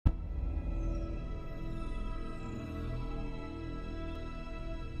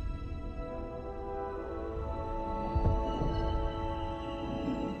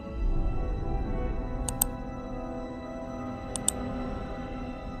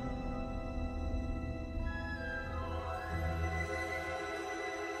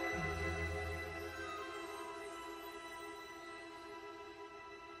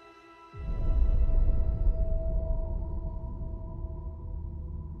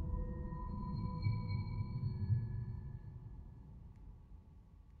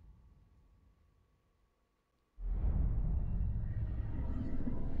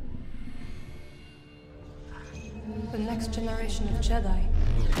next generation of Jedi.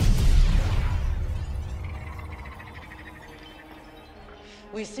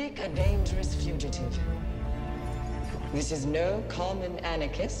 We seek a dangerous fugitive. This is no common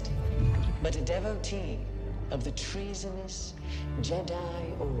anarchist, but a devotee of the treasonous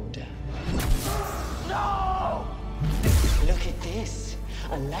Jedi Order. No! Look at this,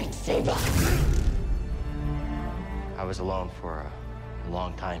 a lightsaber. I was alone for a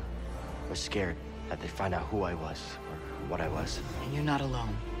long time. I was scared that they'd find out who I was or what I was. And you're not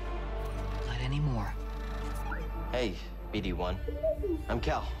alone. Not anymore. Hey, BD1. I'm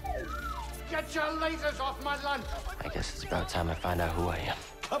Cal. Get your lasers off my lunch! I guess it's about time I find out who I am.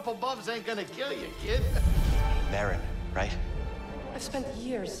 Couple bumps ain't gonna kill you, kid. Marin, right? I've spent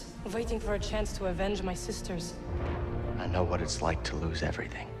years waiting for a chance to avenge my sisters. I know what it's like to lose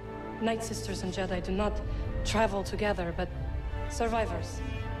everything. Night Sisters and Jedi do not travel together, but survivors,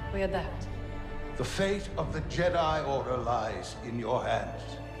 we adapt. The fate of the Jedi Order lies in your hands.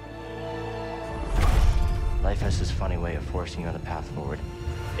 Life has this funny way of forcing you on the path forward.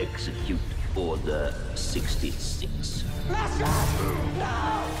 Execute Order 66.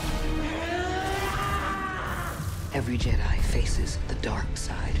 Every Jedi faces the dark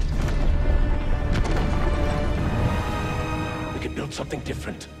side. We could build something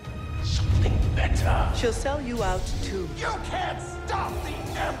different. Something better. She'll sell you out too. You can't stop the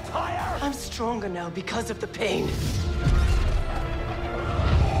Empire! I'm stronger now because of the pain.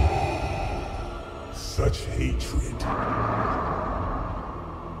 Such hatred.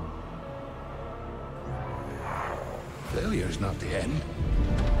 Failure is not the end.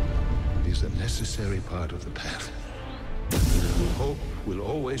 It is a necessary part of the path. Hope will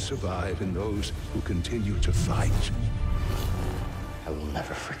always survive in those who continue to fight. I will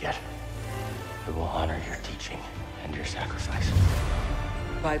never forget. I will honor your teaching and your sacrifice.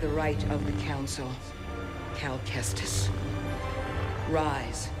 By the right of the Council, Cal Kestis.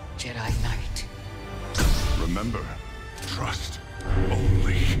 Rise, Jedi Knight. Remember, trust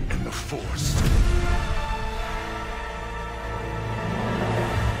only in the Force.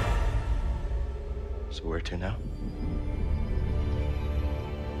 So where to now?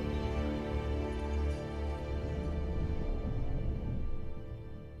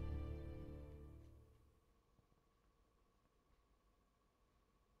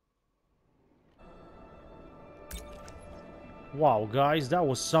 Wow, guys, that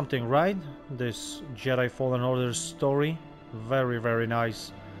was something, right? This Jedi Fallen Order story. Very, very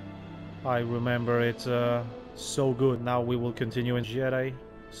nice. I remember it so good. Now we will continue in Jedi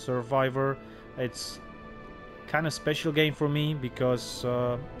Survivor. It's kind of special game for me because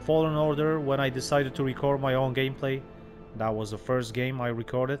Fallen Order, when I decided to record my own gameplay, that was the first game I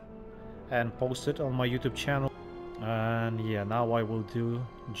recorded and posted on my YouTube channel. And yeah, now I will do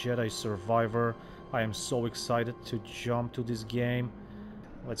Jedi Survivor. I am so excited to jump to this game.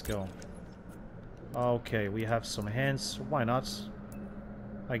 Let's go. Okay, we have some hands. Why not?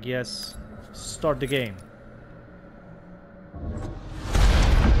 I guess start the game.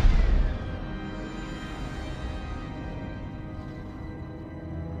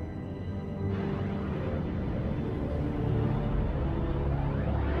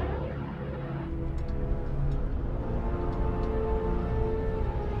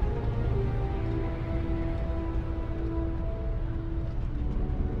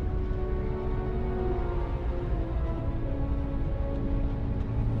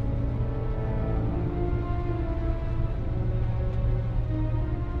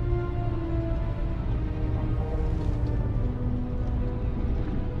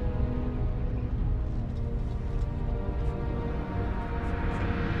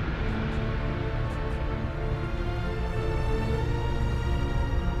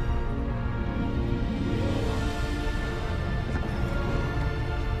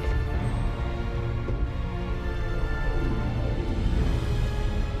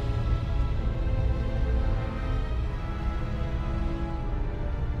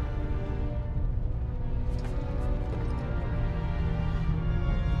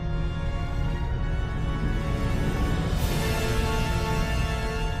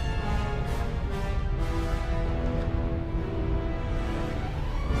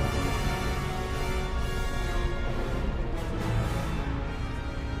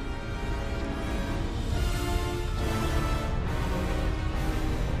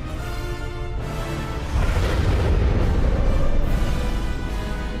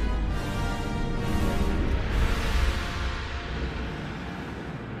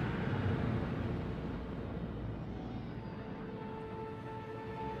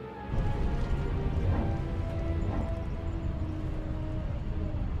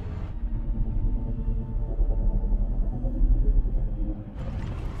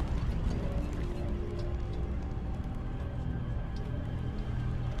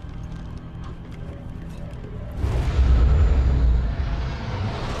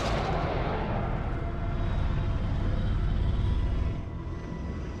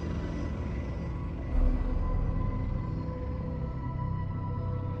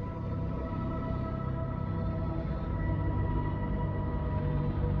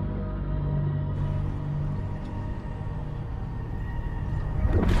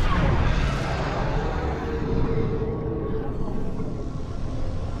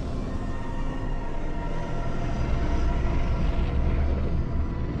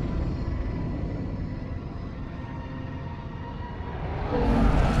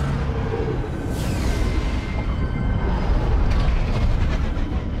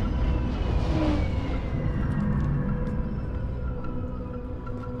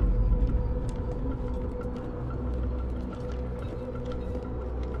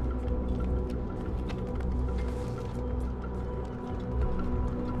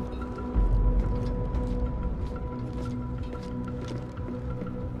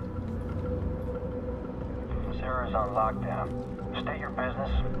 lockdown. State your business.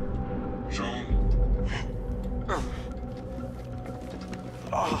 John.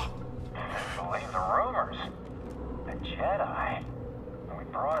 Believe the rumors. The Jedi. We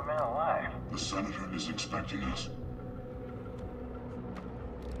brought him in alive. The Senator is expecting us.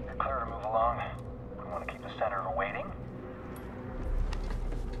 You're clear to move along. We want to keep the Senator waiting.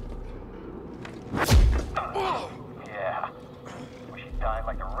 Yeah. Wish you died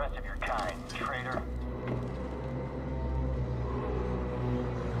like the rest of your kind, traitor.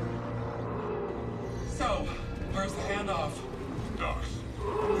 So, where's the handoff? Docs,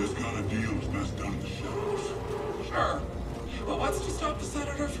 this kind of deal is best done in the shadows. Sure. But what's to stop the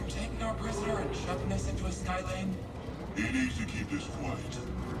Senator from taking our prisoner and shoving us into a skylane? He needs to keep this quiet.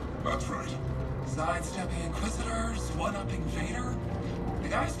 That's right. Sidestepping Inquisitors, one-upping Vader? The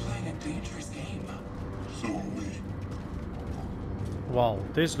guy's playing a dangerous game. So are we. Wow,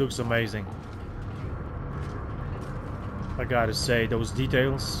 this looks amazing. I gotta say, those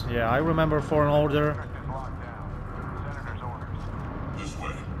details. Yeah, I remember Foreign Order. This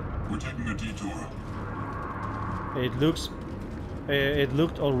way. We're taking a detour. It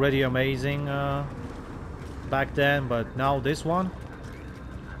looked already amazing back then, but now this one?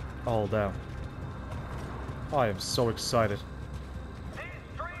 Oh damn. I am so excited. These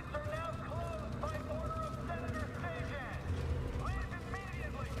streets are now closed by order of Senator Sagan. Leave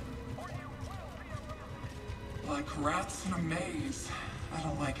immediately, or you will be arrested. Like rats in a maze. I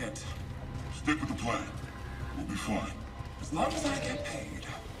don't like it. Stick with the plan. We'll be fine. As long as I get paid.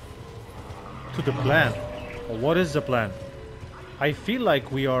 To the plan. What is the plan? I feel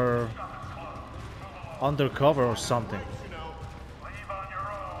like we are undercover or something.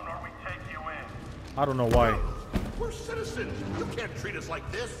 I don't know why. We're citizens. You can't treat us like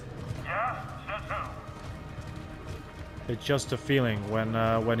this. Yeah? Says who? It's just a feeling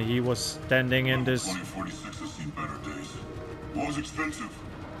when he was standing in this. 2046 has seen better days. War's expensive.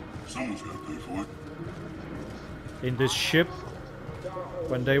 Someone's got to pay for it. In this ship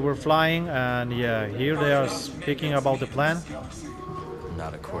when they were flying, and yeah, here they are speaking about the plan.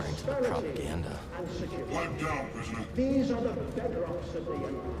 Not according to the propaganda. Pipe down, prisoner. These are the bedrocks of the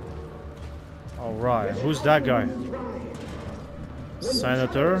Empire. Alright, who's that guy?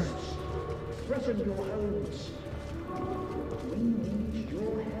 Senator? Threaten your homes. We need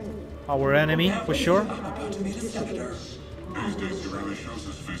your help. Our enemy, for sure. I'm about to meet a senator. These days he rarely shows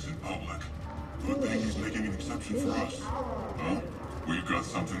his face in public. Good thing he's making an exception for us. Huh? We've got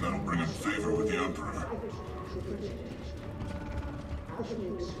something that'll bring him favor with the Emperor.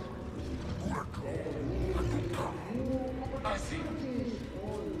 I see.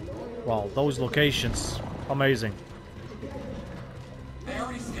 Wow, those locations. Amazing. They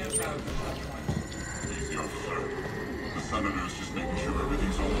already scanned out of the touch point. Easy, officer. The Senator's just making sure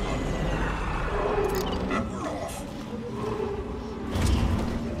everything's all done. And we're off.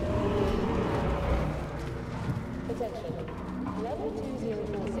 Attention. Level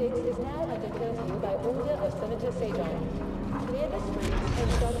 2046 is now under curfew by order of Senator Sagan. Clear the streets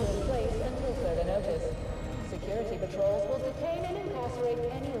and shelter in place until further notice. Security patrols will detain and incarcerate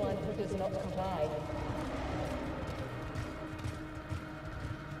anyone who does not comply.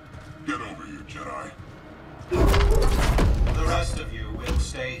 Get over here, Jedi. The rest of you will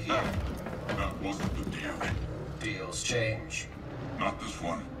stay here. That wasn't the deal. Deals change. Not this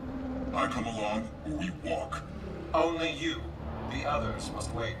one. I come along, or we walk. Only you. The others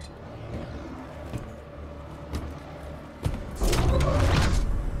must wait.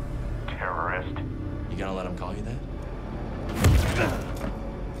 Terrorist. You gonna let him call you that?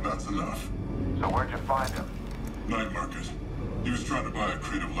 That's enough. So where'd you find him? Night market. He was trying to buy a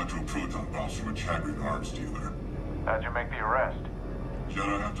crate of electroproton bombs from a Chagrin arms dealer. How'd you make the arrest?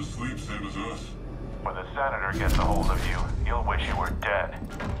 Jedi have to sleep, same as us. When the Senator gets a hold of you, you'll wish you were dead.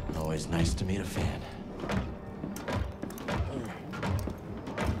 Always nice to meet a fan.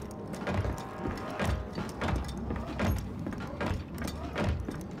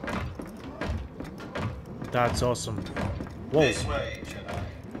 That's awesome. Whoa. This way, Jedi.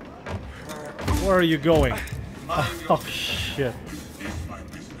 Where are you going? Oh shit.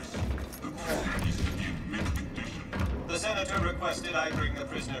 The Senator requested I bring the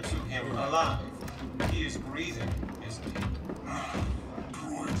prisoner to him alive. He is breathing, isn't he?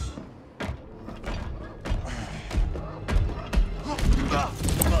 Droids.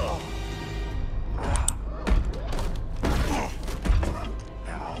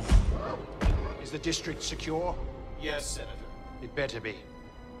 Is the district secure? Yes, Senator. It better be.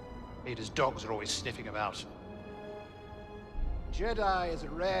 Vader's dogs are always sniffing about. Jedi is a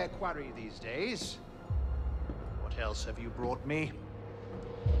rare quarry these days. What else have you brought me?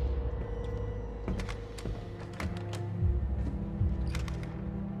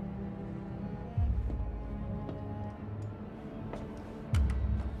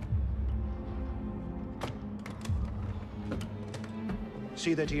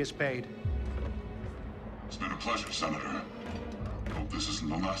 See that he is paid. It's been a pleasure, Senator. Hope this isn't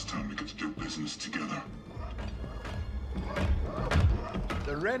the last time we get to do business together.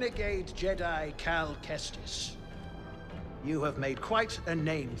 The renegade Jedi Cal Kestis. You have made quite a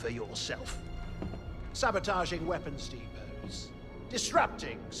name for yourself. Sabotaging weapons depots,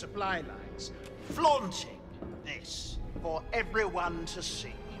 disrupting supply lines, flaunting this for everyone to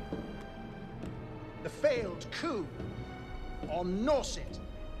see. The failed coup on Norset.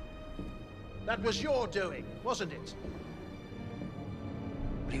 That was your doing, wasn't it?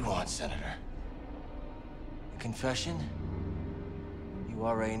 What do you want, Senator? A confession? You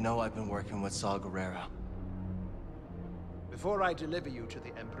already know I've been working with Saw Gerrera. Before I deliver you to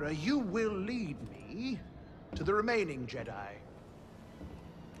the Emperor, you will lead me to the remaining Jedi.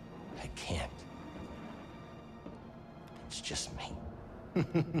 I can't. It's just me.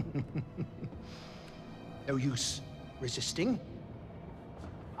 No use resisting.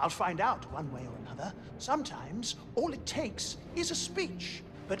 I'll find out one way or another. Sometimes all it takes is a speech.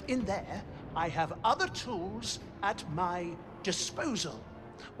 But in there, I have other tools at my disposal.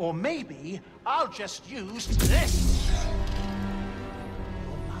 Or maybe I'll just use this.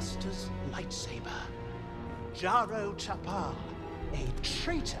 Your master's lightsaber. Jaro Tapal, a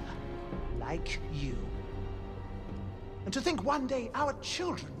traitor like you. And to think one day our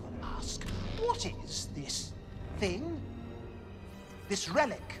children will ask, what is this thing? This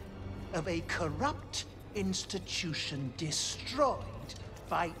relic of a corrupt institution destroyed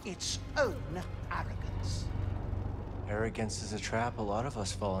by its own arrogance. Arrogance is a trap a lot of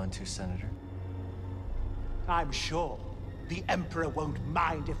us fall into, Senator. I'm sure the Emperor won't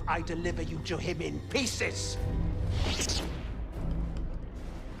mind if I deliver you to him in pieces.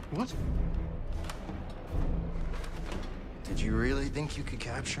 What? Did you really think you could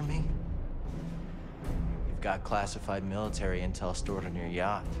capture me? You've got classified military intel stored on your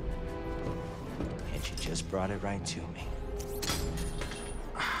yacht. And you just brought it right to me.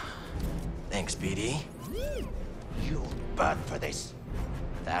 Thanks, BD. You'll burn for this.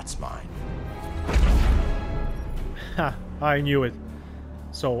 That's mine. Ha, I knew it.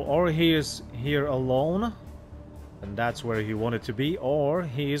 So, or he is here alone, and that's where he wanted to be, or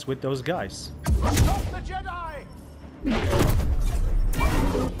he is with those guys. Stop the Jedi!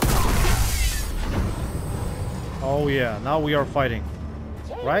 Oh yeah, now we are fighting.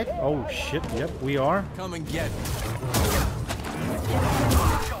 Right? Oh shit, yep, we are. Come and get me.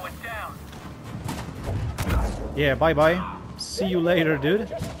 Yeah, bye-bye. See you later, dude.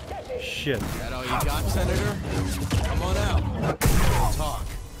 Shit. That all you got, Senator? Come on out. Talk.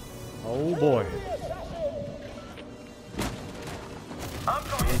 Oh boy. I'm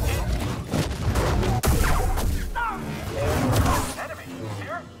going in. Enemy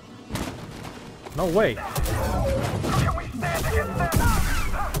here? No way. Can we stand against them?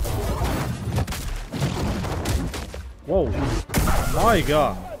 Whoa. My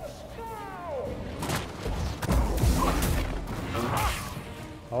god.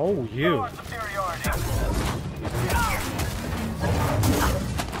 Oh, you.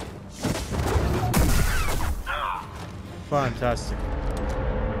 Fantastic.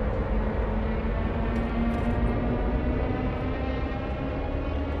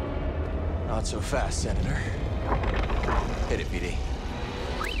 Not so fast, Senator. Hit it, BD.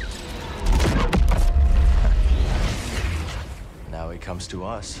 Now he comes to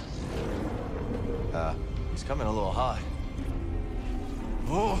us. He's coming a little hot.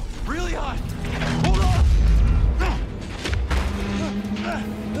 Oh, really hot! Hold on!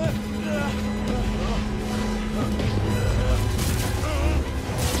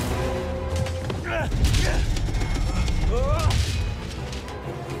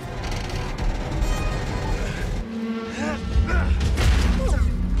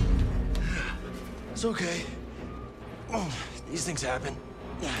 It's okay. These things happen.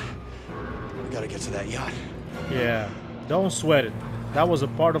 We gotta get to that yacht. Yeah, don't sweat it. That was a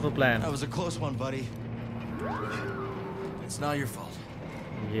part of the plan. That was a close one, buddy. It's not your fault.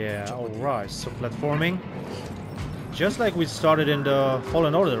 Yeah, alright, so platforming. Just like we started in the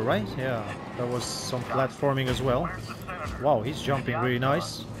Fallen Order, right? Yeah, there was some platforming as well. Wow, he's jumping really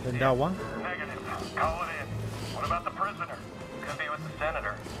nice in that one. Negative. Call it in. What about the prisoner? Could be with the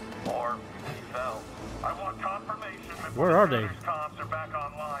senator. Or he fell. I want confirmation that Where are they? comms are back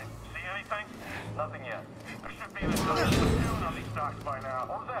online. See anything? Nothing yet. There should be an entire platoon on these stocks by now.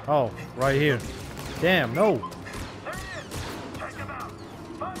 What was that? Oh, right here. Damn, no. There he is. Take him out.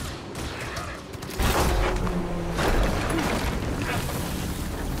 Fire. Got him.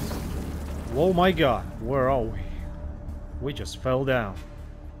 Oh my god, where are we? We just fell down.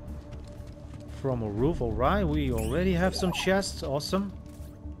 From a roof, alright, we already have some chests, awesome.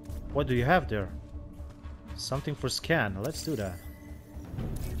 What do you have there? Something for scan. Let's do that.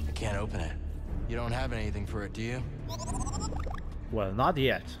 I can't open it. You don't have anything for it, do you? Well, not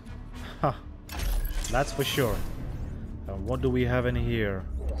yet. Ha. That's for sure. And what do we have in here?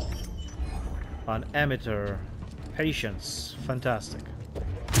 An emitter. Patience. Fantastic.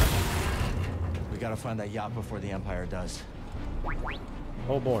 We gotta find that yacht before the Empire does.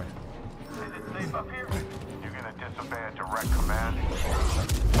 Oh boy. Is it safe up here? You're gonna disobey a direct command?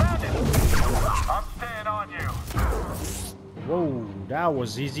 Found it! I'm staying on you. Whoa, that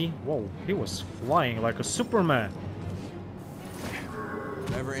was easy. Whoa, he was flying like a Superman.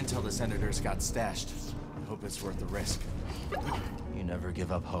 Whatever intel the Senators got stashed, I hope it's worth the risk. You never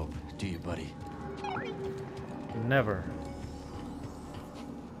give up hope, do you, buddy? Never.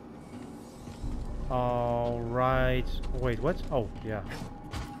 Alright. Wait, what? Oh, yeah.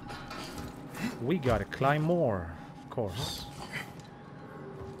 We gotta climb more, of course.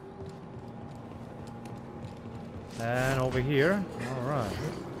 And over here. Alright.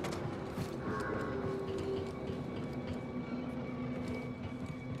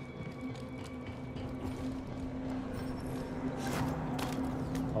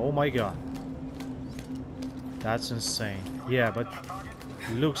 Oh my god. That's insane. Yeah, but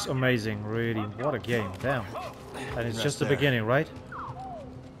looks amazing, really. What a game, damn. And it's just the beginning, right?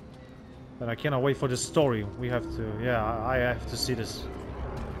 And I cannot wait for the story. We have to, yeah, I have to see this.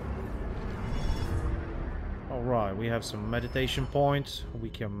 Alright, we have some meditation points. We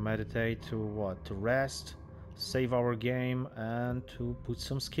can meditate to what? To rest, save our game, and to put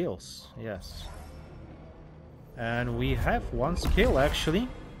some skills. Yes. And we have one skill, actually.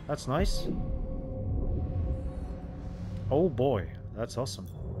 That's nice. Oh boy, that's awesome.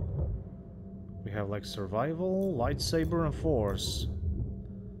 We have like survival, lightsaber, and force.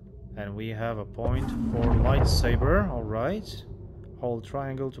 And we have a point for lightsaber, alright. Hold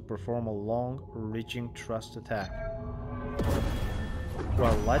triangle to perform a long-reaching thrust attack.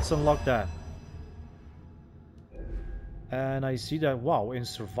 Well, let's unlock that. And I see that, wow, in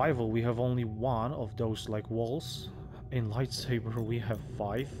survival we have only one of those like walls. In lightsaber we have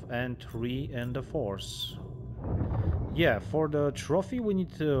 5 and 3 in the force. Yeah, for the trophy we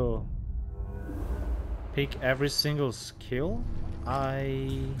need to pick every single skill,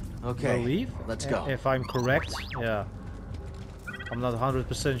 I believe. Let's go. If I'm correct, yeah. I'm not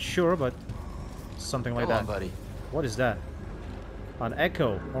 100% sure, but something like that. Come on, buddy. What is that? An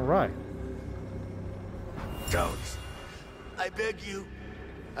echo. All right. Don't. I beg you.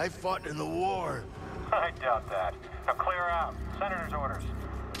 I fought in the war. I doubt that. Now clear out. Senator's orders.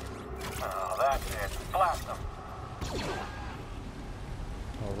 Oh, that's it. Blast them.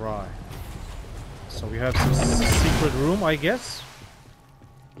 All right. So we have some secret room, I guess.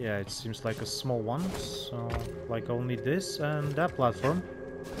 Yeah, it seems like a small one. So, like only this and that platform.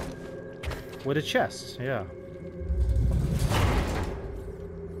 With a chest, yeah.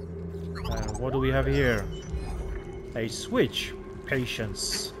 And what do we have here? A switch.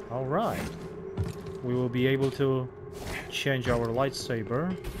 Patience. Alright. We will be able to change our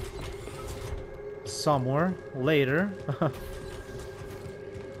lightsaber somewhere later.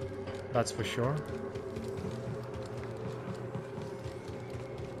 That's for sure.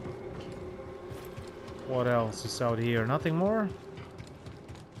 What else is out here? Nothing more?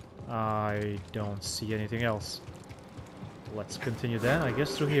 I don't see anything else. Let's continue then. I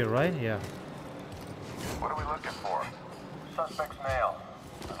guess through here, right? Yeah. What are we looking for? Suspect's male.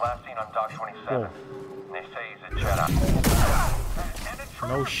 Was last seen on Dock 27. Whoa. And they say he's a Jedi. An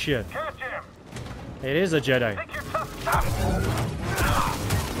intruder. No shit. Catch him. It is a Jedi. Think you're tough.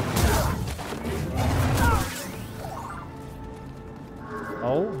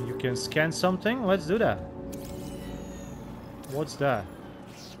 Oh, you can scan something? Let's do that. What's that?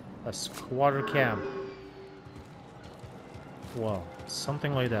 A squatter camp. Well,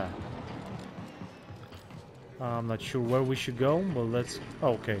 something like that. I'm not sure where we should go, but let's...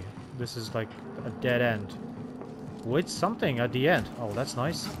 Oh, okay, this is like a dead end. With something at the end. Oh, that's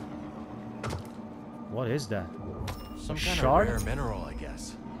nice. What is that? Some a kind shard? of rare mineral, I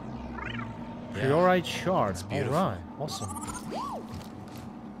guess. Priorite shard. That's beautiful. Alright, awesome.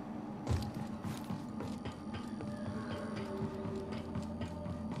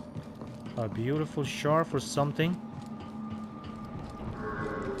 A beautiful shard for something.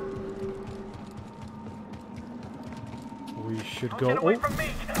 We should go. Oh,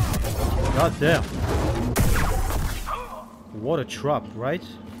 god damn! What a trap, right?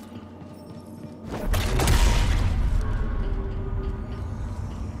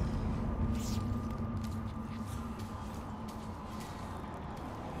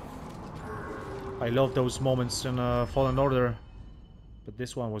 I love those moments in Fallen Order but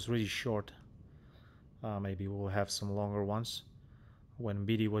this one was really short. Maybe we'll have some longer ones. When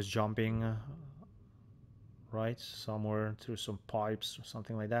BD was jumping, right, somewhere through some pipes or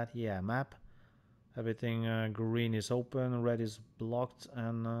something like that. Yeah, map. Everything green is open, red is blocked,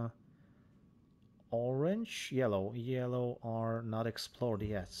 and orange, yellow are not explored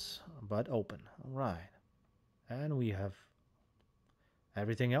yet, but open. All right, and we have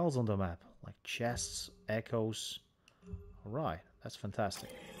everything else on the map, like chests, echoes. All right, that's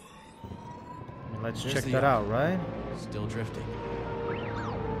fantastic. I mean, let's check that out, right? Still drifting.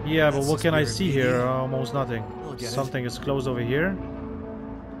 Yeah, but what can I see here? Almost nothing. Something is close over here.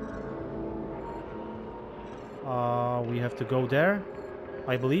 We have to go there,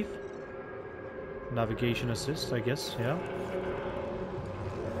 I believe. Navigation assist, I guess, yeah.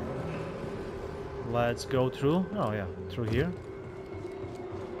 Let's go through. Oh, yeah, through here.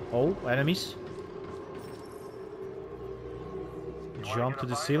 Oh, enemies. Jump to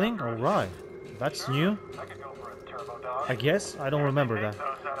the ceiling? Alright. That's new. I guess? I don't remember that.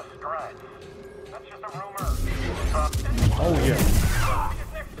 Oh, yeah.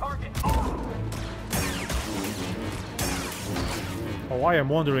 Oh, I am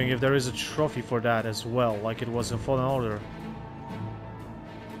wondering if there is a trophy for that as well, like it was in Fallen Order.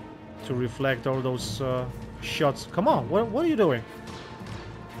 To reflect all those shots. Come on, what are you doing?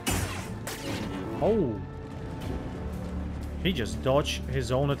 Oh. He just dodged his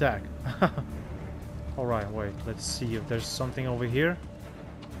own attack. Alright, wait, let's see if there's something over here.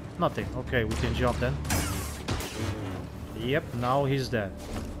 Nothing. Okay, we can jump then. Yep, now he's dead.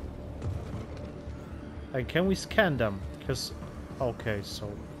 And can we scan them? Because... Okay, so...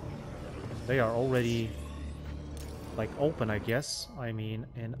 They are already... like, open, I guess. I mean,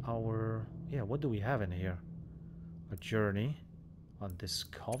 in our... Yeah, what do we have in here? A journey.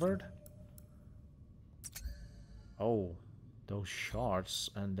 Undiscovered? Oh, those shards.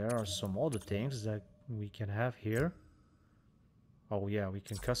 And there are some other things that we can have here. Oh yeah, we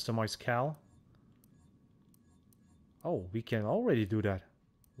can customize Cal. Oh, we can already do that.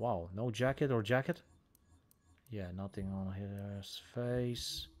 Wow, no jacket or jacket? Yeah, nothing on his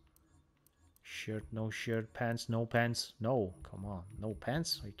face. Shirt, no shirt. Pants, no pants. No, come on, no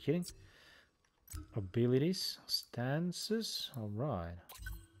pants? Are you kidding? Abilities, stances. Alright.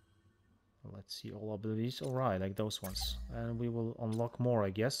 Let's see all abilities. Alright, like those ones. And we will unlock more, I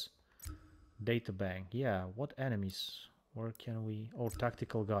guess. Data bank. Yeah, what enemies? Where can we... Oh,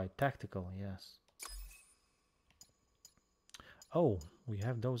 tactical guide. Tactical, yes. Oh, we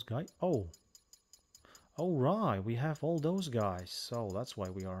have those guys. Oh. Oh, right. We have all those guys. So that's why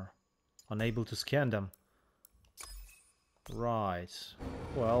we are unable to scan them. Right.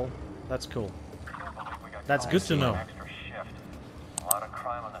 Well, that's cool. That's good to know. A lot of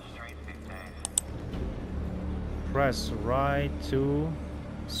crime on the streets these days. Press right to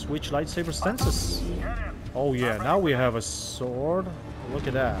switch lightsaber stances. Oh yeah, now we have a sword. Look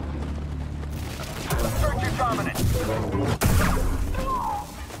at that. Assert your dominance.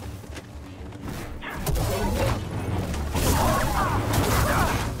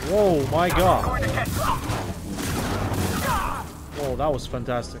 Whoa, my god. Whoa, that was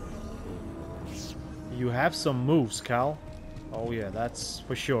fantastic. You have some moves, Cal. Oh yeah, that's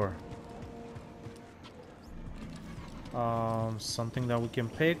for sure. Something that we can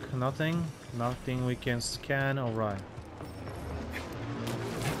pick. Nothing. Nothing we can scan. Alright.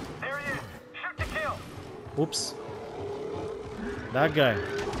 There he is. Shoot to kill. Oops. That guy.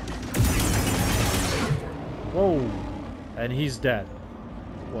 Whoa. And he's dead.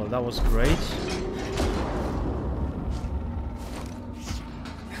 Well, that was great.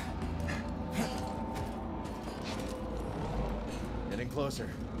 Getting closer.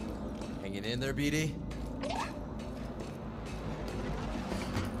 Hanging in there, BD?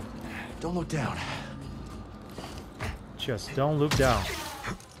 Don't look down. Just don't look down.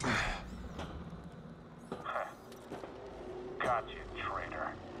 Got you,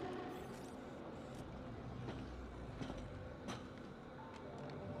 traitor.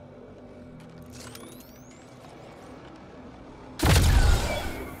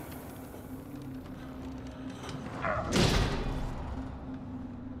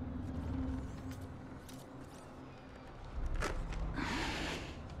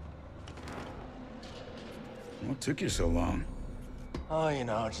 What took you so long? Oh, you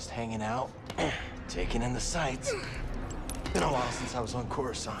know, just hanging out. Taking in the sights. Been a while since I was on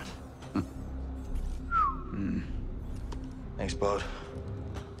Coruscant. Thanks, Bode.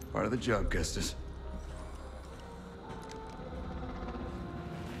 Part of the job, Kestis.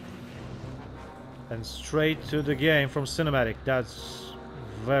 And straight to the game from cinematic. That's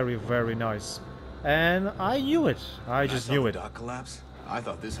very, very nice. And I knew it. I just knew it. Dock collapse. I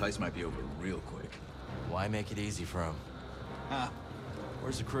thought this heist might be over real quick. Why make it easy for him? Ah,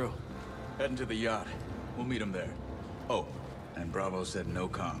 Where's the crew? heading to the yacht. We'll meet him there. Oh, and Bravo said no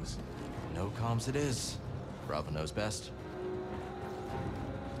comms. No comms it is. Bravo knows best.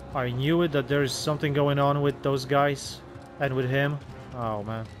 I knew it, that there is something going on with those guys and with him. Oh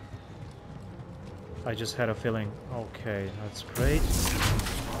man, I just had a feeling. Okay, that's great.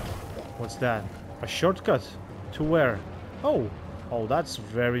 What's that? A shortcut to where? Oh, that's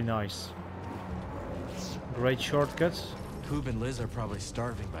very nice. Great shortcut. Coob and Liz are probably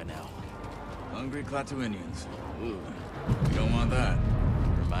starving by now. Hungry Klaatuinians. Ooh, you don't want that.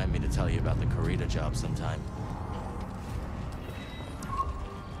 Remind me to tell you about the CORUSCANT job sometime.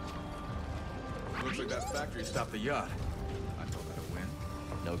 Looks like that factory stopped the yacht. I thought that a win.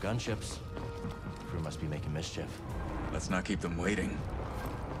 No gunships. Crew must be making mischief. Let's not keep them waiting.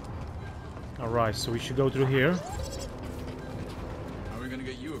 Alright, so we should go through here. How are we gonna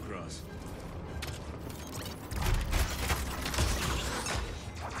get you across?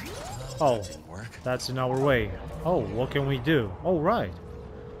 Oh, that's in our way. Oh, what can we do? Oh, right.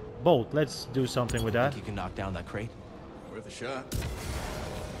 BODE, let's do something with that. Think you can knock down that crate? Worth a shot.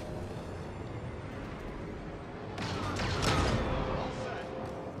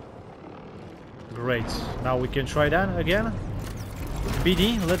 Great. Now we can try that again.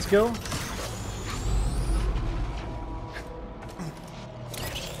 BD, let's go.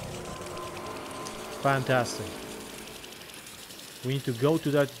 Fantastic. We need to go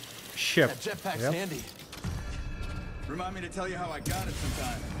to that ship. That jetpack's handy. Remind me to tell you how I got it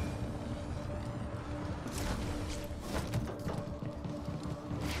sometime.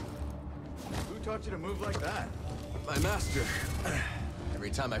 Who taught you to move like that? My master.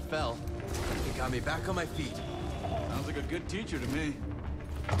 Every time I fell, he got me back on my feet. Sounds like a good teacher to me.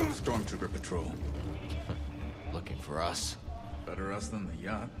 Stormtrooper patrol. Looking for us. Better us than the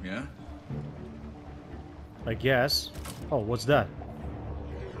yacht, yeah? I guess. Oh, what's that?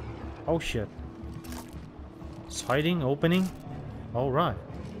 Oh shit. It's hiding, opening. Alright.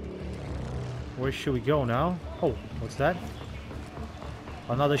 Where should we go now? Oh, what's that?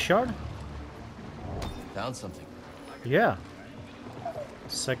 Another shard? Found something. Yeah.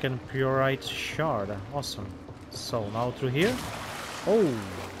 Second PRIORITE shard. Awesome. So now through here? Oh,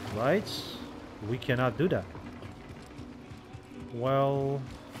 right. We cannot do that. Well,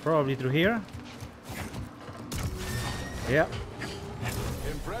 probably through here. Yeah.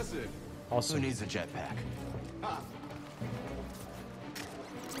 Impressive. Awesome. Who needs a jetpack?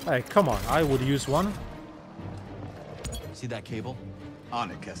 Hey, come on. I would use one. See that cable?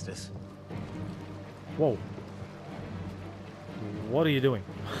 On it, Kestis. Whoa. What are you doing?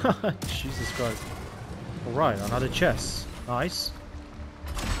 Jesus Christ. Alright, another chest. Nice.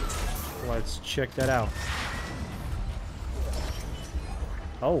 Let's check that out.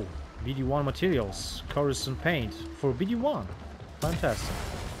 Oh, BD1 materials. Coruscant paint for BD1. Fantastic.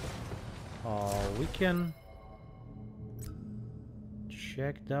 We can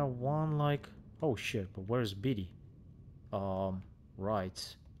check that one like... Oh shit, but where's BD?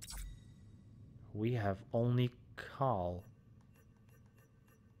 Right. We have only Cal.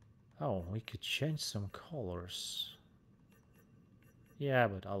 Oh, we could change some colors. Yeah,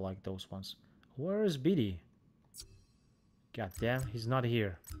 but I like those ones. Where is BD? God damn, he's not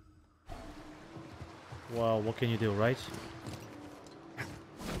here. Well, what can you do, right?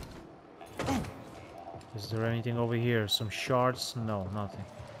 Is there anything over here? Some shards? No, nothing.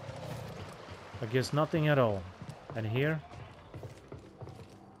 I guess nothing at all. And here?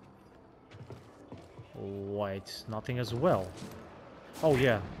 Wait, nothing as well. Oh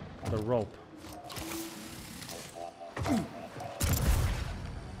yeah, the rope.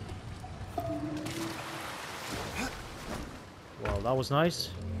 Well, that was nice.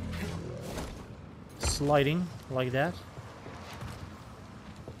 Sliding like that.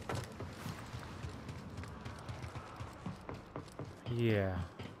 Yeah,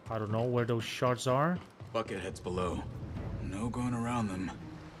 I don't know where those shards are. Bucket heads below. No going around them.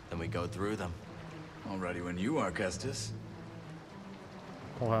 Then we go through them. All ready when you are, Kestis.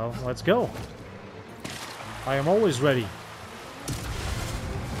 Well, let's go. I am always ready.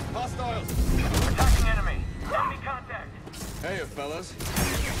 Hostiles! Attacking enemy. Enemy contact. Hey, fellas.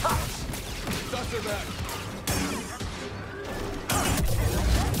 Shots are back.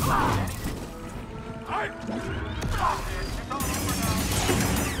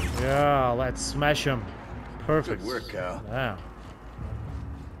 Yeah, let's smash him. Perfect. Good work, Cal. Yeah.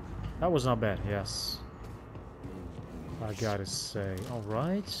 That was not bad, yes. I gotta say.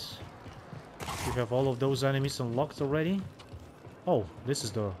 Alright. You have all of those enemies unlocked already? Oh, this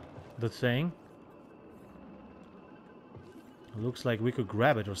is the thing. Looks like we could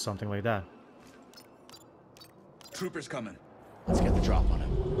grab it or something like that. Troopers coming. Let's get the drop on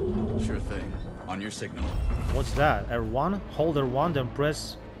him. Sure thing. On your signal. What's that? R1? Hold R1, then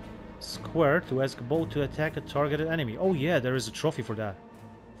press square to ask BODE to attack a targeted enemy. Oh yeah, there is a trophy for that.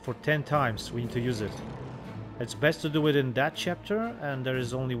 For 10 times we need to use it. It's best to do it in that chapter, and there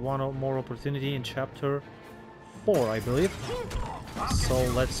is only one more opportunity in chapter 4, I believe. So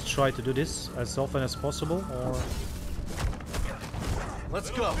let's try to do this as often as possible, or...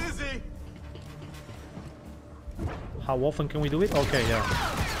 Let's go! Busy. How often can we do it? Okay,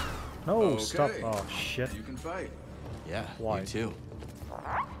 yeah. No, Okay. stop. Oh, shit. You can fight. Yeah, Why? you too.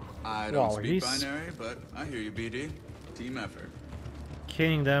 I don't Wow, speak he's- binary, but I hear you, BD. Team effort.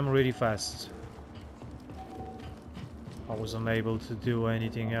 Killing them really fast. I was unable to do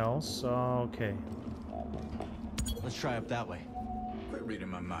anything else. Okay. Let's try up that way. Quit reading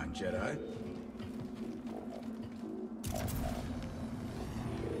my mind, Jedi.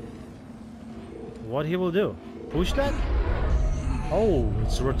 What he will do? Push that? Oh,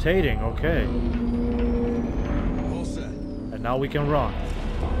 it's rotating. Okay. All set. And now we can run.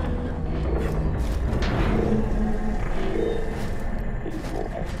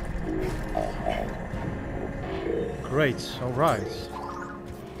 Great. All right.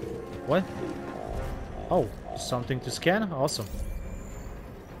 What? Oh, something to scan? Awesome.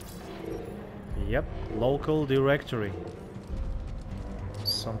 Yep, local directory.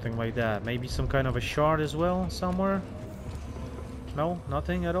 Something like that. Maybe some kind of a shard as well somewhere? No,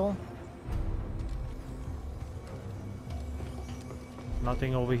 nothing at all?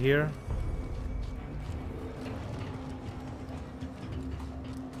 Nothing over here?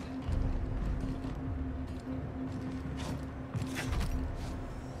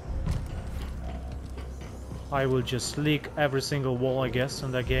 I will just leak every single wall, I guess,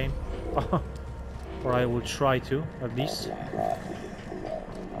 in that game. Or I will try to, at least.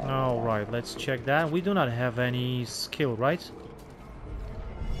 Alright, let's check that. We do not have any skill, right?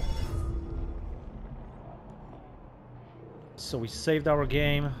 So we saved our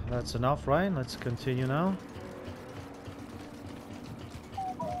game. That's enough, right? Let's continue now.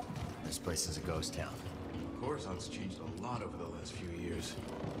 This place is a ghost town. Coruscant's changed a lot over the last few years.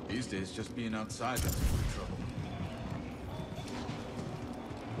 These days, just being outside that's big trouble.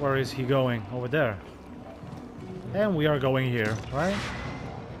 Where is he going? Over there. And we are going here, right?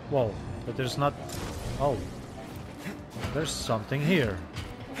 Whoa, but there's not... Oh. There's something here.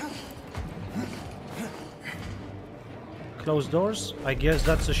 Closed doors? I guess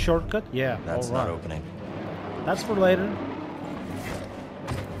that's a shortcut? Yeah, That's all right. not opening. That's for later.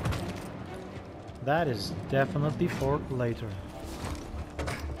 That is definitely for later.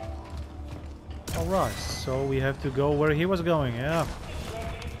 Alright, so we have to go where he was going, yeah.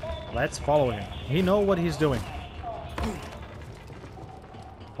 Let's follow him. He knows what he's doing.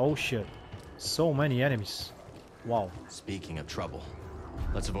 Oh shit. So many enemies. Wow. Speaking of trouble,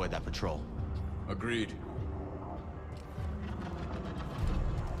 let's avoid that patrol. Agreed.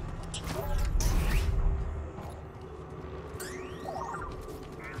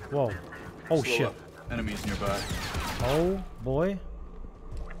 Whoa. Oh Slow shit. up. Enemies nearby. Oh boy.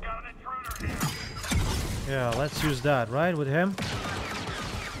 Yeah, let's use that, right, with him?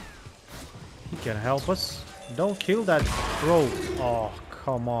 He can help us. Don't kill that rogue. Oh,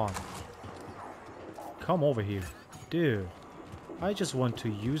 come on. Come over here. Dude, I just want to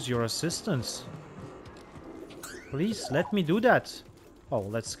use your assistance. Please, let me do that. Oh,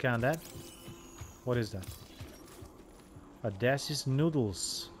 let's scan that. What is that? Audacious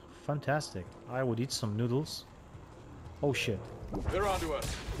noodles. Fantastic. I would eat some noodles. Oh shit. They're onto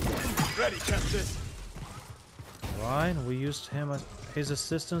us. Ready, Kestis. Right, we used him as his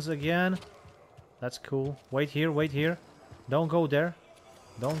assistance again. That's cool. Wait here, wait here. Don't go there.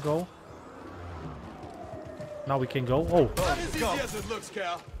 Don't go. Now we can go. Oh. Not as easy as it looks,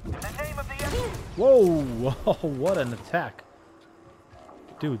 Cal. Whoa! Whoa! What an attack.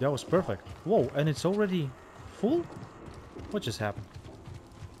 Dude, that was perfect. Whoa, and it's already full? What just happened?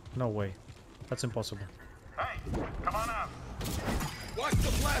 No way. That's impossible. Hey, come on out. Watch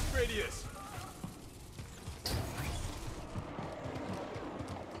the blast radius.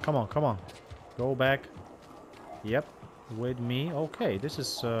 Come on, come on. Go back. Yep, with me. Okay, this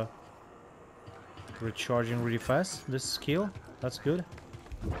is recharging really fast, this skill. That's good.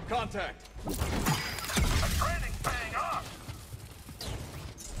 Contact.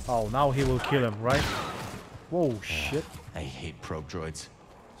 Oh, now he will kill him, right? Whoa, shit. I hate probe droids.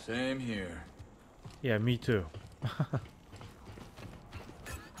 Same here. Yeah, me too.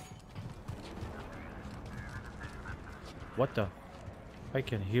 What the? I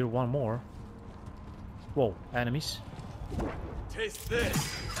can hear one more. Whoa, enemies. Taste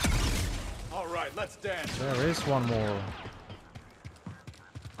this. All right, let's dance. There is one more.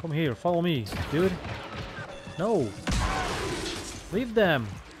 Come here, follow me, dude. No. Leave them.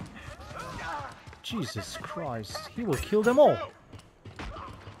 Jesus Christ. He will kill them all.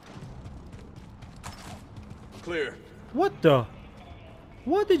 Clear. What the?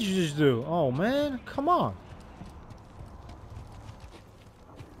 What did you just do? Oh man, come on.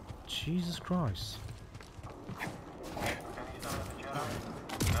 Jesus Christ.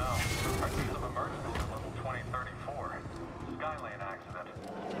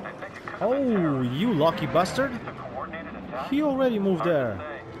 Oh, you lucky bastard. He already moved there.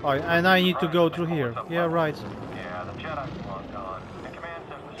 Oh, and I need to go through here. Yeah, right.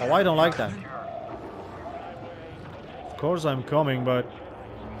 Oh, I don't like that. Of course I'm coming, but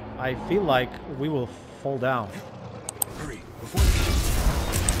I feel like we will fall down. Hurry.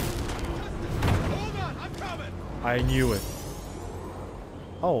 I knew it.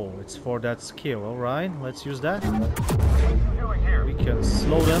 Oh, it's for that skill. Alright, let's use that. We can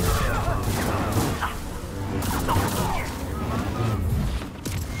slow them.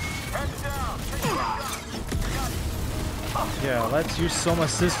 Yeah, let's use some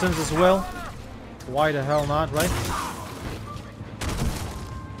assistance as well. Why the hell not, right?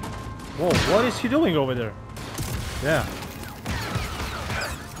 Whoa, what is he doing over there? Yeah.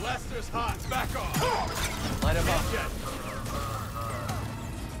 Blaster's hot. Back off. Light him up.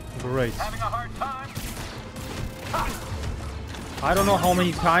 Great. Having a hard time? I don't know how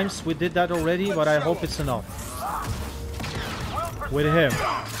many times we did that already, but I hope it's enough. With him,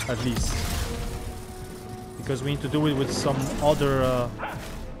 at least. Because we need to do it with some other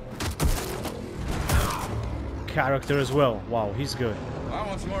character as well. Wow, he's good. I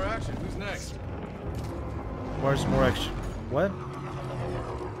want some more action. Who's next? Where's more action? What?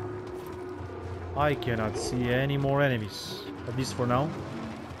 I cannot see any more enemies. At least for now.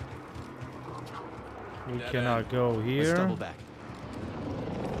 We cannot go here. Let's double back.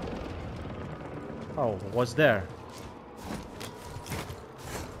 Oh, what's there?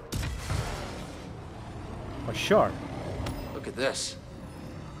 A shard. Look at this.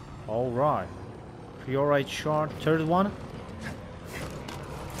 Alright. Priorite shard, third one.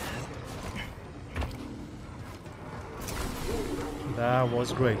 That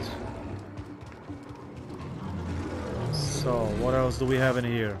was great. So, what else do we have in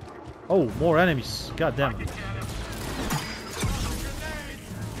here? Oh, more enemies. God damn it.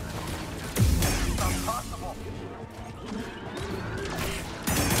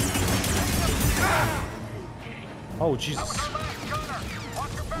 Oh, Jesus.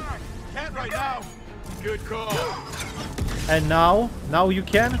 Can't right now. Good call. And now? Now you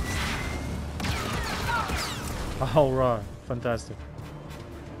can? Alright, fantastic.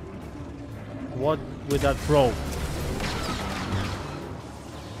 What with that probe?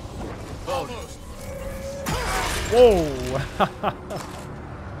 Almost. Whoa!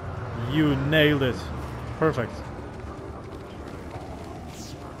 You nailed it. Perfect.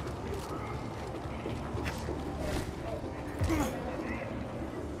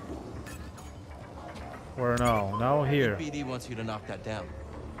 Where now? Now here. BD wants you to knock that down.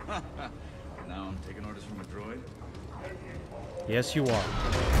 Now I'm taking orders from a droid. Yes, you are.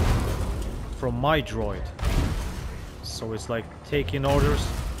 From my droid. So it's like taking orders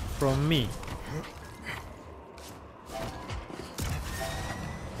from me.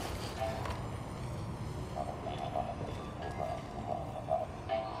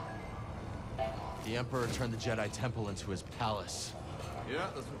 The Emperor turned the Jedi Temple into his palace. Yeah,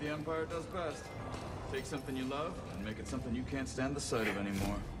 that's what the Empire does best. Take something you love and make it something you can't stand the sight of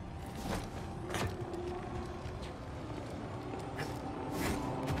anymore.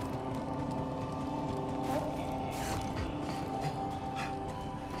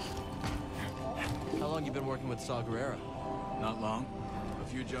 How long you been working with Saw Gerrera? Not long. A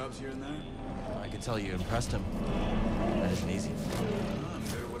few jobs here and there. I can tell you impressed him. That isn't easy. I'm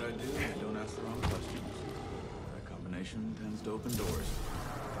good at what I do and don't ask the wrong questions. That combination tends to open doors.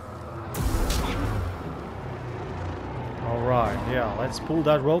 Alright, yeah, let's pull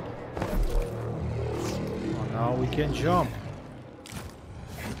that rope. Oh, now we can jump.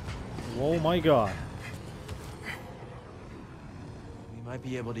 Oh my god. We might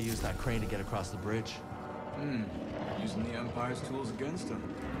be able to use that crane to get across the bridge. Using the Empire's tools against him.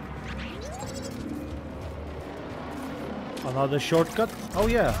 Another shortcut? Oh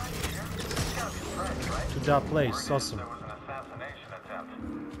yeah. To that place, awesome. There was an assassination attempt.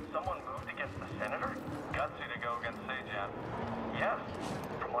 Someone moved against the senator? Gutsy to go against Sejan. Yes,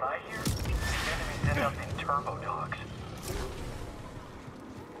 from what I hear, the enemies end up in turbo dogs.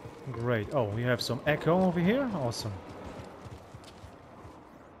 Great. Oh, we have some echo over here. Awesome.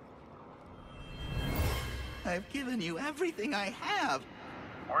 I've given you everything I have.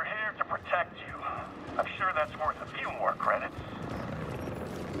 We're here to protect you. I'm sure that's worth a few more credits.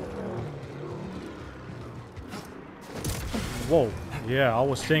 Whoa. Yeah, I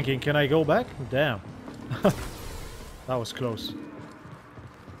was thinking, can I go back? Damn. That was close.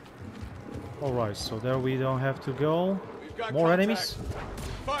 Alright, so there we don't have to go. More enemies?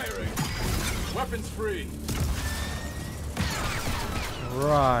 Firing. Weapons free.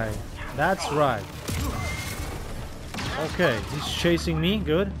 Right. That's right. Okay, he's chasing me.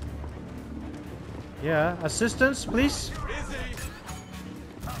 Good. Yeah, assistance, please.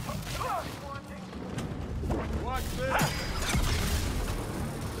 Watch this.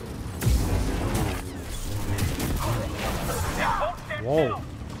 Whoa.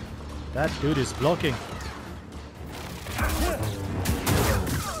 That dude is blocking.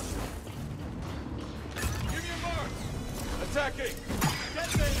 Attacking.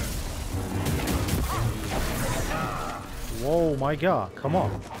 Whoa, my god. Come on.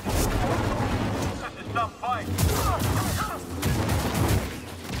 This is some fight.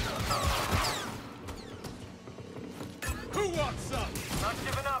 Who wants some? Not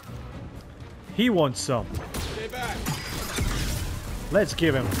giving up. He wants some. Stay back. Let's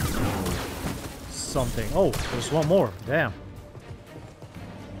give him something. Oh, there's one more. Damn.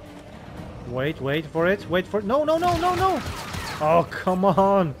 Wait for it. Wait for it. No. Oh, come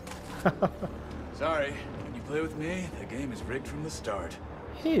on. Sorry. When you play with me, the game is rigged from the start.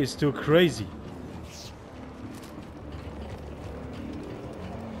 He is too crazy.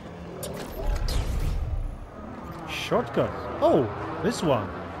 Shortcut. Oh, this one.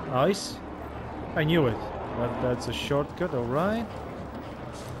 Nice. I knew it. That's a shortcut, alright.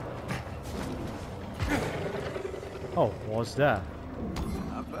 Oh, what's that?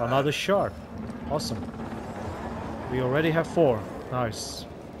 Another shard. Awesome. We already have 4. Nice.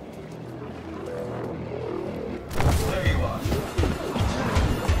 There you are.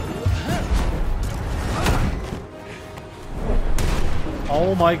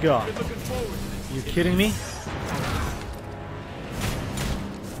 Oh my god. You kidding me?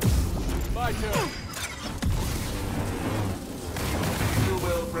 My turn. You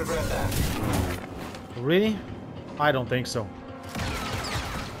will regret that. Really? I don't think so.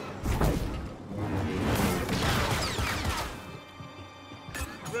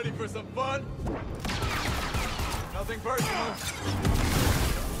 Ready for some fun? Nothing personal.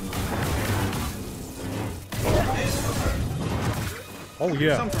 Oh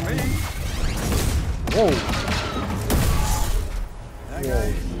yeah. Some for me. Whoa.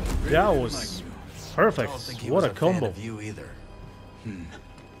 That That was perfect. What a combo. You either.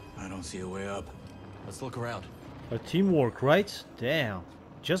 I don't see a way up. Let's look around. A teamwork, right? Damn.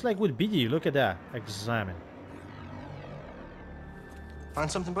 Just like with BD, look at that. Examine.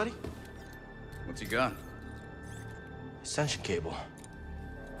 Find something, buddy? What's he got? Ascension cable.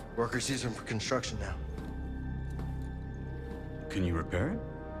 Workers use them for construction now. Can you repair it?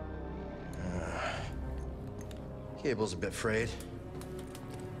 Cable's a bit frayed.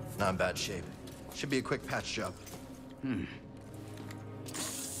 Not in bad shape. Should be a quick patch job.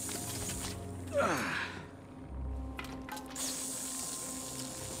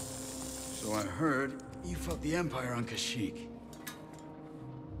 So I heard you fought the Empire on Kashyyyk.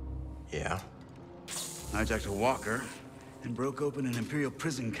 Yeah? Hijacked a walker and broke open an Imperial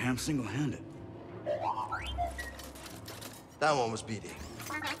prison camp single-handed. That one was BD.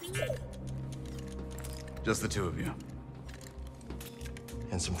 Just the two of you.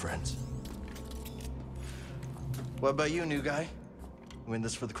 And some friends. What about you, new guy? You in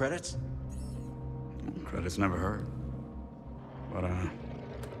this for the credits? Credits never hurt. But, I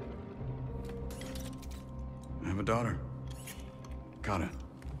have a daughter. Kata.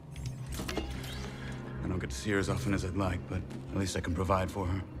 I don't get to see her as often as I'd like, but at least I can provide for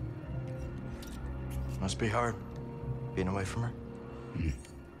her. Must be hard, being away from her.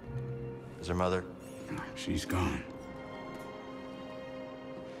 Is her mother? She's gone.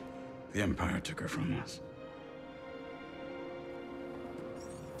 The Empire took her from us.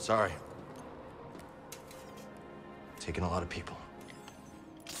 Sorry. Taking a lot of people.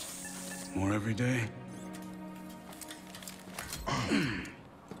 More every day.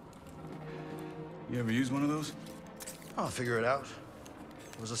 You ever use one of those? I'll figure it out.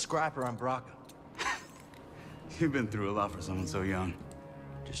 It was a scrapper on Braca. You've been through a lot for someone so young.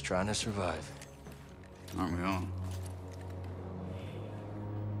 Just trying to survive. Aren't we all?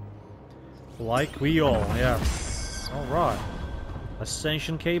 Like we all, yes. Alright.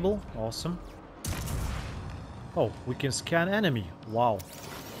 Ascension cable, awesome. Oh, we can scan enemy. Wow.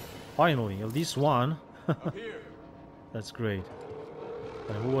 Finally, at least one. That's great.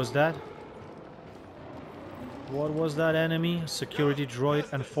 And who was that? What was that enemy? Security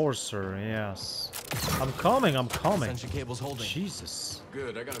droid enforcer. Yes. I'm coming. I'm coming. Extension cable's holding. Jesus.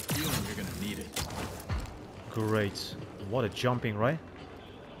 Good. I got a feeling you're gonna need it. Great. What a jumping, right?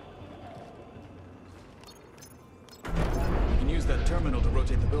 You can use that terminal to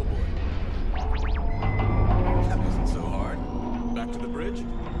rotate the billboard. That wasn't so hard. Back to the bridge?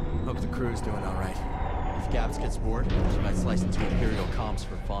 Hope the crew's doing all right. If Gabs gets bored, she might slice into Imperial comms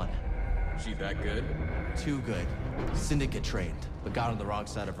for fun. She that good? Too good. Syndicate trained, but got on the wrong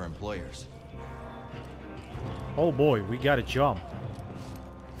side of her employers. Oh boy, we gotta jump.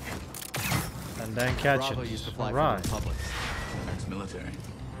 And then catch Bravo it. used to fly Right. for the Republic. Ex-military.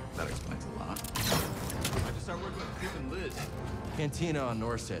 That explains a lot. I just started working with Coop and Liz. Cantina on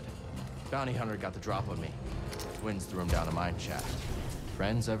Norsid. Bounty hunter got the drop on me. Twins threw him down a mine shaft.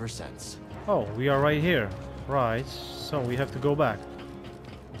 Friends ever since. Oh, we are right here. Right, so we have to go back.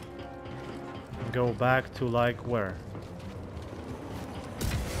 Go back to like where?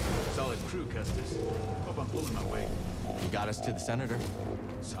 Solid crew, Kestis. Hope I'm pulling my weight. You got us to the senator.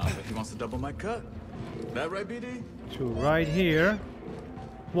 Sounds like he wants to double my cut. That right, BD? To right here.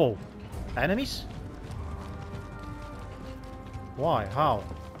 Whoa. Enemies? Why? How?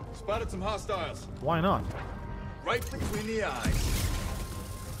 Spotted some hostiles. Why not? Right between the eyes.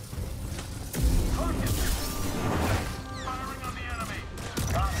 Firing on the enemy.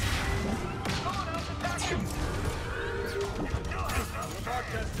 Got it. Someone else attack him. Mark,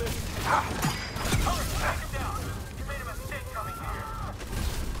 Kestis. Color, take him down. You made a mistake coming here.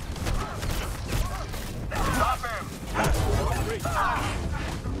 Stop him.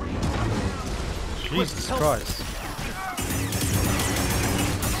 Jesus Christ.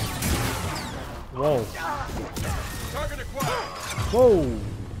 Whoa. Target acquired. Whoa.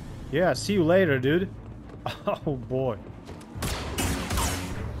 Yeah, see you later, dude. Oh boy.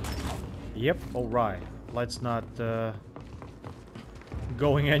 Yep, alright. Let's not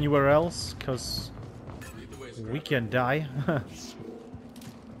going anywhere else, because we can die.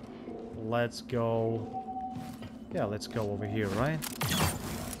 Let's go. Yeah, let's go over here, right?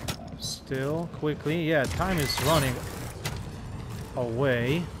 Still, quickly. Yeah, time is running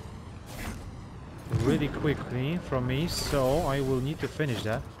away really quickly from me, so I will need to finish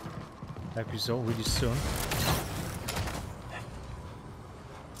that episode really soon.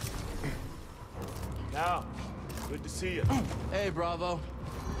 Now, good to see you. Hey, Bravo.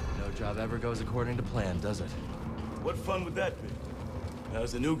 No job ever goes according to plan, does it? What fun would that be?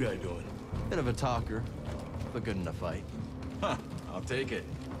 How's the new guy doing? Bit of a talker, but good in a fight. Huh, I'll take it.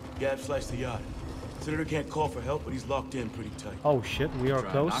 Gab sliced the yacht. Senator can't call for help, but he's locked in pretty tight. Oh shit, we are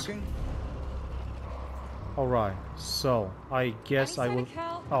Try close. knocking? Alright, so I guess I will.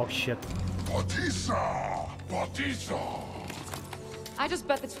 Oh shit. Batista! Batista! I just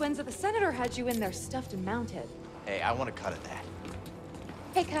bet the twins of the Senator had you in there stuffed and mounted. Hey, I want to cut at that.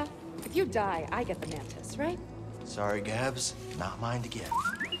 Hey, Cal, if you die, I get the mantis, right? Sorry, Gabs. Not mine to give.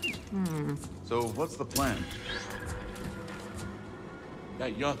 So, what's the plan?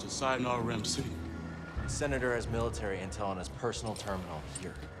 That yacht's a Sayonara Ram City. Senator has military intel on his personal terminal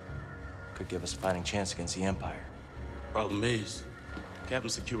here. Could give us a fighting chance against the Empire. Problem is,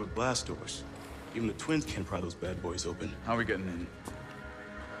 Captain's secure with blast doors. Even the twins can't pry those bad boys open. How are we getting in?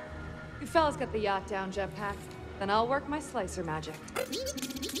 You fellas get the yacht down, Jetpack. Then I'll work my slicer magic.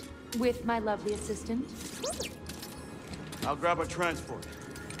 With my lovely assistant. I'll grab our transport.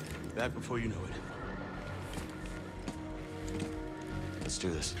 Back before you know it. Let's do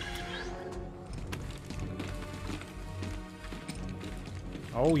this.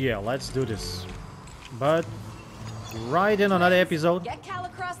 Oh yeah, let's do this. But right in another episode. Get Cal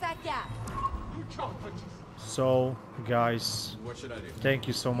across that gap. So guys, What should I do? thank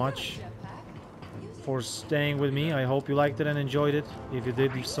you so much for staying with me. I hope you liked it and enjoyed it. If you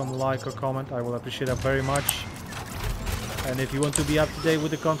did, leave some like or comment. I will appreciate that very much. And if you want to be up to date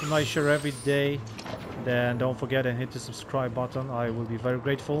with the content I share every day, then don't forget and hit the subscribe button. I will be very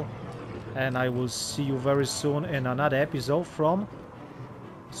grateful. And I will see you very soon in another episode from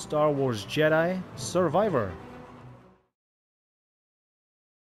Star Wars Jedi Survivor.